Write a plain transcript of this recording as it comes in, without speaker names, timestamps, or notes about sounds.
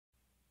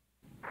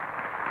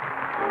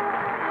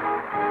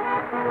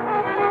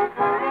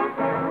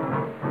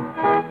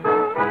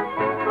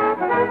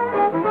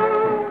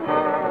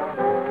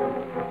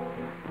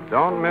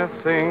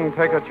Sing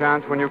Take a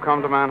Chance when you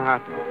come to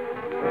Manhattan.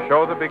 A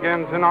show that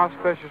begins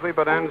inauspiciously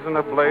but ends in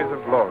a blaze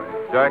of glory.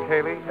 Jack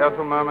Haley,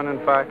 Ethel Merman,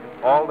 in fact,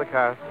 all the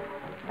cast,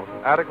 most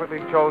adequately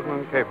chosen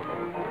and capable.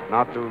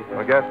 Not to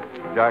forget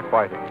Jack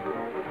Whiting.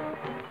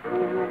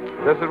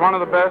 This is one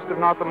of the best, if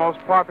not the most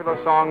popular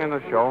song in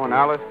the show, and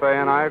Alice Faye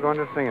and I are going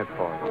to sing it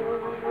for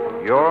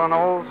you. You're an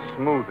old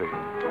smoothie.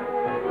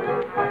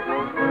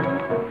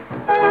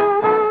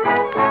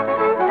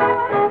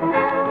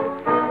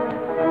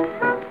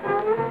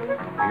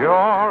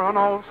 You're an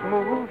old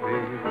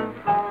smoothie,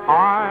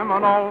 I'm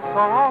an old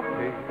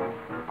softie.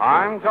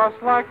 I'm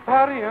just like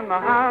putty in the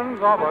hands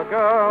of a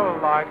girl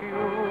like you.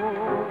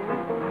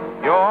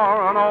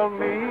 You're an old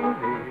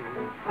meanie,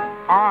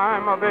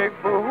 I'm a big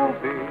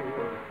booby.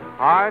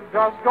 I'd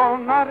just go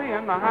nutty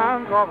in the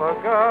hands of a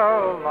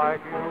girl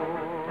like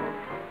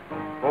you.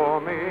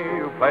 For me,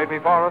 you played me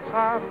for a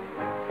sap.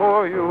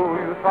 For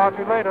you thought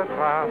you laid a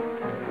trap.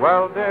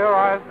 Well, dear,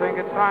 I think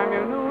it's time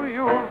you knew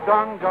you've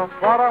done just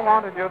what I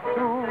wanted you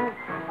to.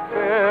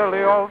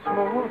 Silly old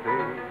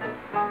smoothie,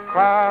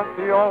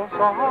 crafty old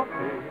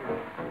softie.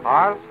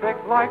 I'll stick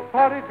like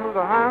putty to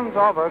the hands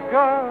of a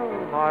girl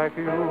like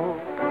you.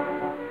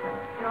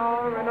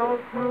 You're an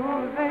old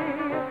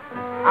smoothie,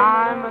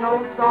 I'm an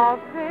old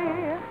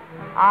softie.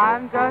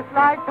 I'm just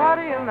like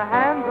putty in the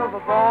hands of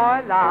a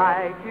boy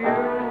like you.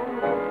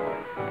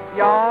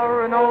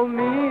 You're an old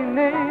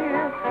meanie,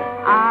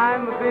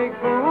 I'm a big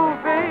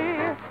booby.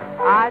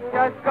 I'd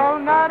just go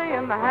nutty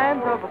in the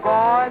hands of a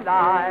boy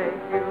like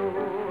you.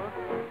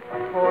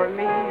 For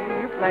me,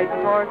 you played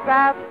the horse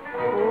trap.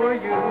 For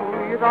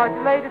you thought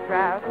you laid a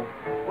trap.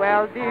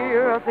 Well,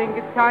 dear, I think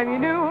it's time you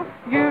knew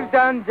you've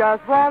done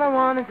just what I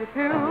wanted you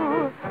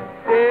to.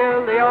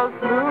 Silly old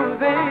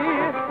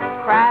smoothie,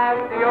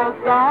 crafty old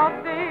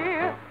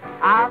softie.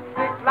 I'll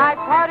stick like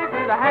putty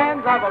to the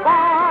hands of a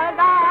boy